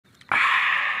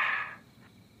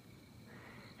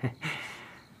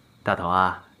大头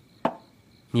啊，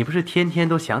你不是天天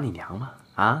都想你娘吗？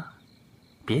啊，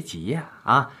别急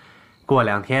呀，过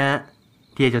2天，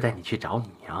爹就带你去找你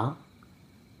娘。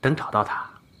等找到她，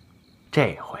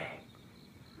这回，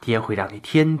爹会让你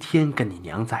天天跟你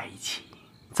娘在一起，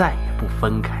再也不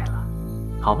分开了，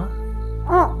好吗？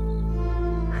嗯。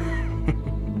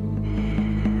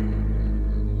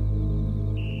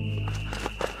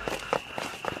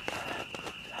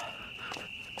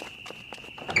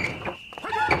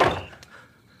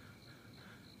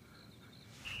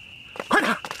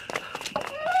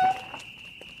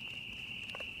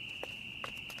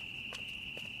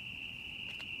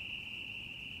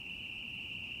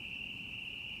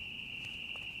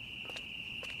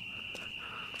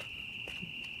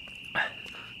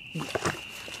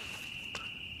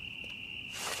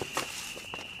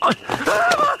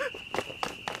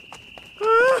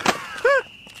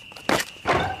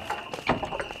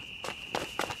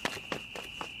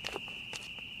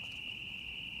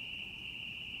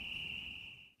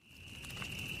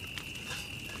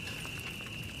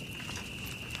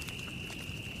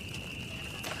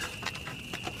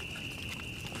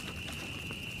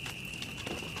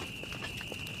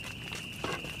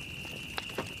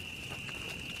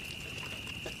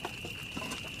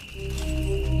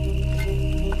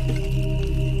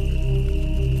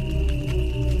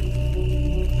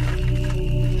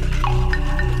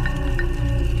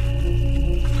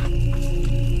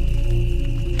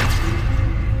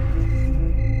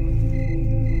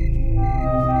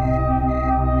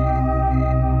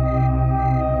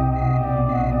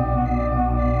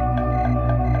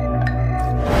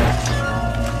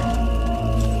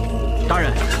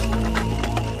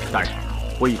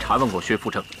我已查问过薛富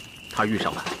正，他遇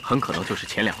上的很可能就是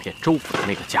前2天周府的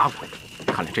那个贾鬼。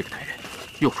看来这个歹人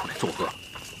又出来作恶了。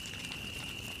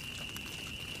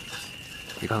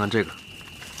你看看这个，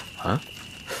啊，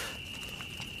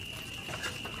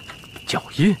脚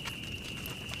印。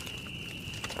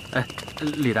哎，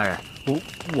李大人，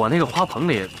我那个花棚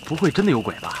里不会真的有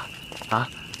鬼吧？啊？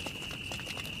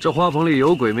这花棚里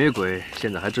有鬼没鬼，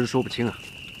现在还真说不清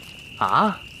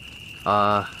啊。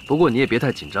不过你也别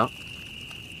太紧张。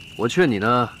我劝你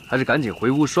呢，还是赶紧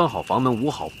回屋拴好房门，捂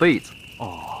好被子。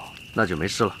哦，那就没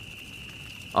事了。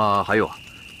还有啊，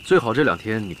最好这2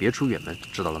天你别出远门，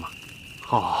知道了吗？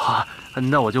哦，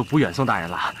那我就不远送大人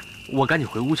了，我赶紧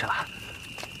回屋去了。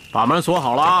把门锁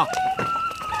好了啊！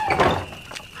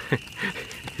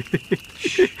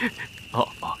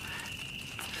哦，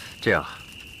这样，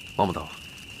王捕头，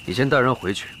你先带人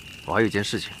回去，我还有一件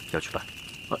事情要去办。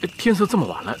天色这么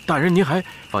晚了，大人您还……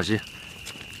放心，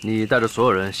你带着所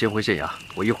有人先回县衙，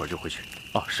我一会儿就回去。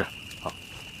哦，是，好。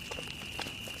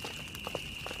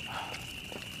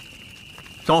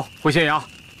走，回县衙。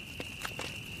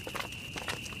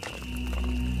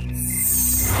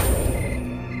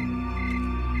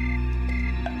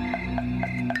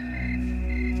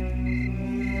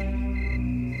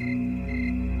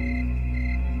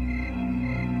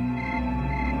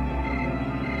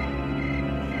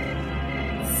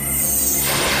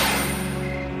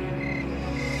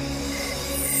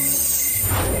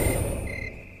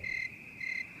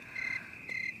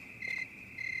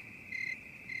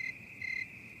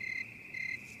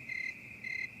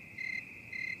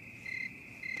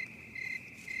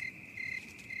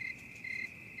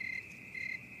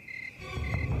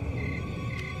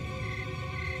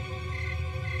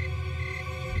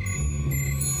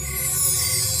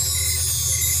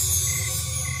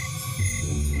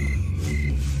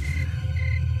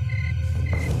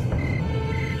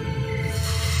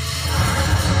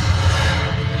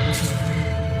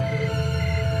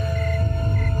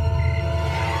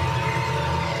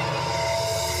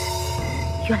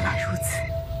原来如此。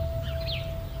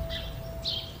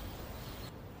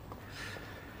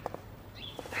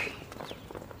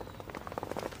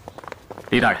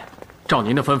李大人，照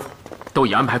您的吩咐，都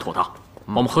已安排妥当，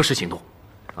我们何时行动？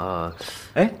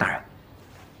哎，大人，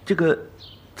这个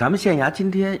咱们县衙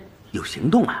今天有行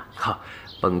动啊！哈，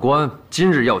本官今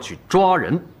日要去抓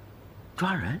人。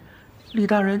抓人？李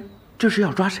大人这是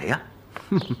要抓谁呀？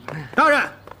大人，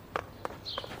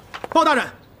报大人，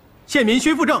县民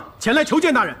薛富正前来求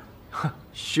见大人。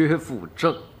薛富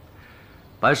正，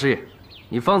白师爷，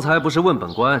你方才不是问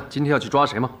本官今天要去抓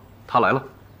谁吗？他来了。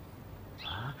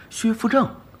啊，薛富正。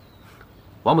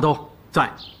王捕头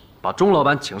在，把钟老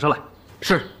板请上来。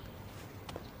是。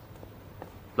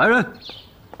来人，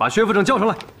把薛富正叫上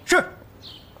来。是。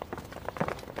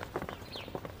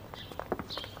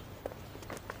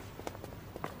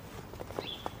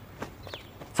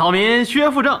草民薛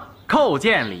富正叩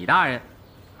见李大人。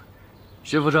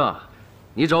薛富正，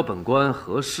你找本官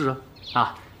何事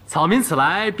啊？草民此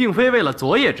来并非为了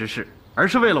昨夜之事，而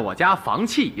是为了我家房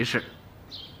契一事。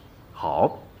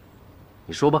好，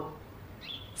你说吧。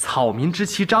草民之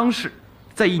妻张氏，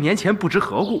在1年前不知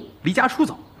何故离家出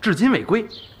走，至今未归。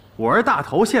我儿大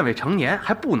头现未成年，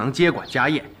还不能接管家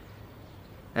业。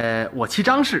我妻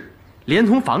张氏连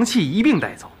同房契一并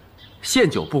带走，现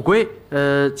久不归，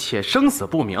且生死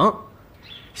不明。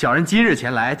小人今日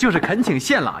前来，就是恳请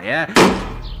县老爷。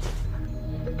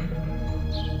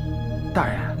大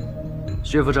人，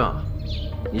薛福正，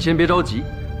你先别着急，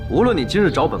无论你今日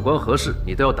找本官何事，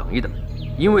你都要等一等，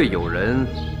因为有人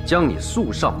将你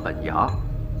诉上本衙，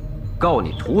告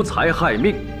你图财害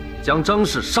命，将张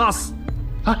氏杀死。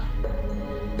啊！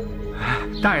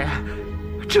大人，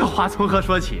这话从何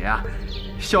说起啊？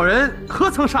小人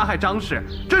何曾杀害张氏？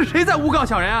这是谁在诬告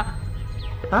小人啊？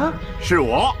啊？是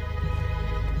我。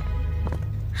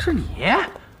是你？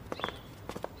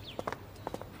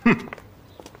哼！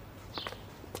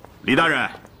李大人，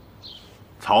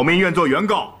草民愿做原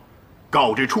告，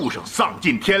告这畜生丧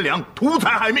尽天良，图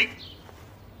财害命。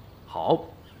好，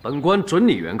本官准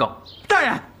你原告。大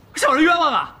人，小人冤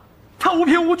枉啊！他无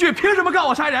凭无据，凭什么告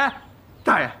我杀人？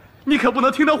大人，你可不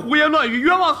能听他胡言乱语，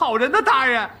冤枉好人的大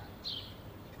人。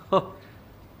呵，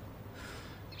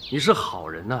你是好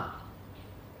人呐，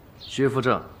薛福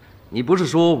正，你不是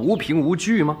说无凭无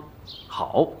据吗？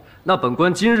好，那本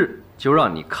官今日就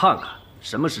让你看看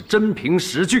什么是真凭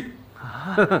实据。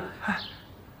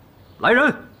来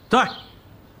人，在，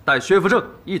带薛福正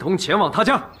一同前往他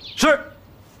家。是。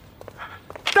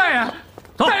大人，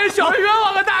走。大人，小人冤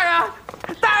枉啊！大人，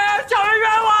大人，小人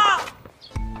冤枉。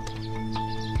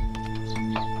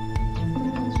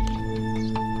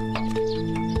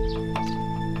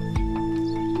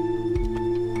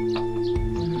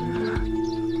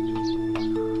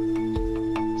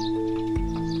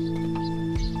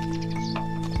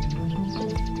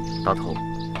大头，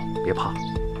别怕，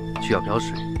去舀瓢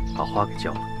水，把花给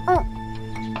浇了。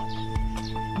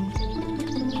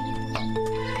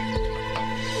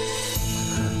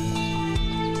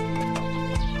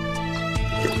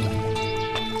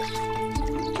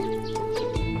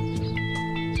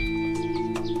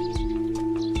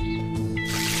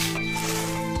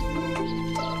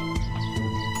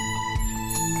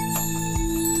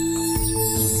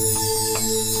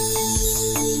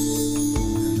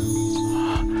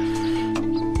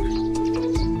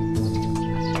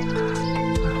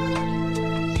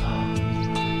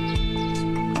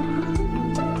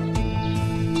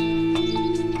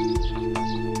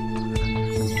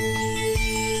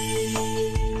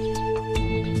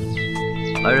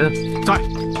来人，在，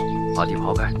把地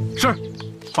刨开。是，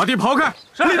把地刨开。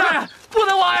是，李大人，不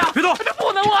能挖呀！别动，这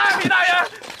不能挖呀！李大人，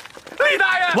李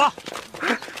大人，挖，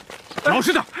老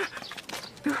实点。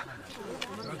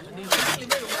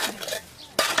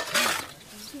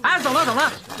哎，走了走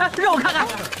了，哎，让我看看。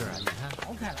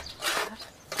刨开了。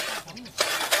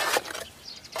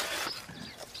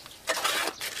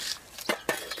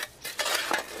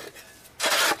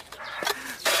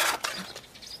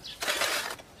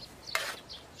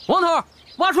王头，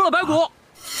挖出了白骨。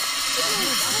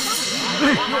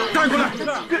带过来。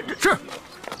是。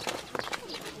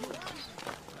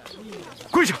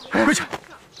跪下，跪下。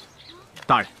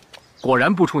大人，果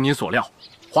然不出您所料，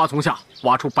花丛下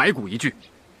挖出白骨一具，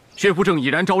薛福正已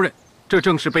然招认，这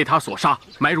正是被他所杀、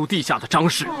埋入地下的张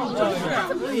氏。孩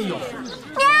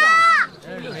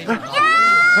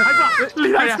子，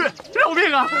李大人，饶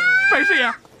命啊！白师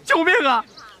爷，救命啊！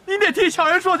您得替小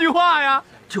人说句话呀！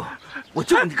我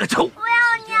救你个头！不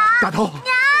要娘！大头，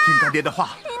听干爹的话，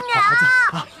好孩子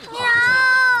啊！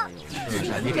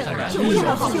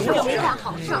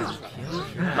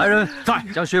来人，在，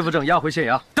将薛福正押回县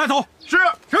衙。带走。是。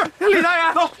李大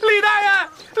人，李大人，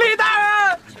李大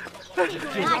人！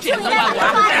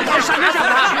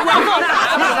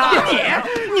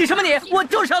你什么你？我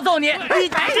就是要揍你！哎，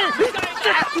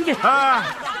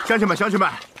乡亲们，乡亲们，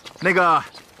那个，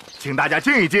请大家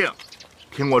静一静，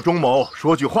听我钟某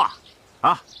说句话，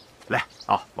啊，来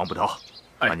啊，王捕头，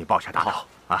帮你抱下大头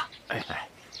啊！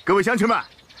各位乡亲们，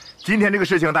今天这个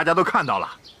事情大家都看到了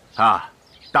啊，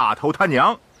大头他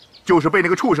娘就是被那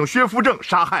个畜生薛福正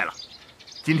杀害了。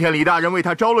今天李大人为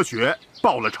他招了血，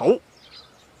报了仇。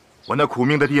我那苦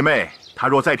命的弟妹，她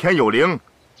若在天有灵，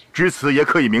至此也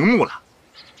可以瞑目了。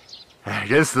哎，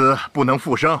人死不能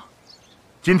复生。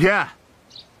今天，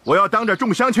我要当着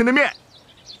众乡亲的面，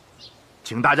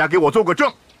请大家给我做个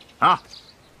证，啊！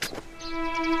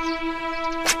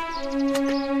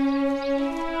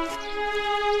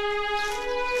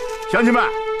乡亲们，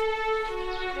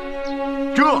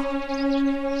这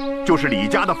就是李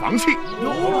家的房契。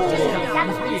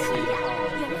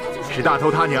是大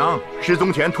头他娘失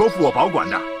踪前托付我保管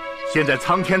的，现在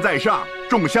苍天在上，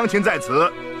众乡亲在此，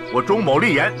我钟某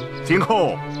立言，今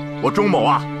后我钟某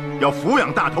啊，要抚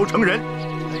养大头成人，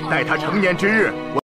待他成年之日。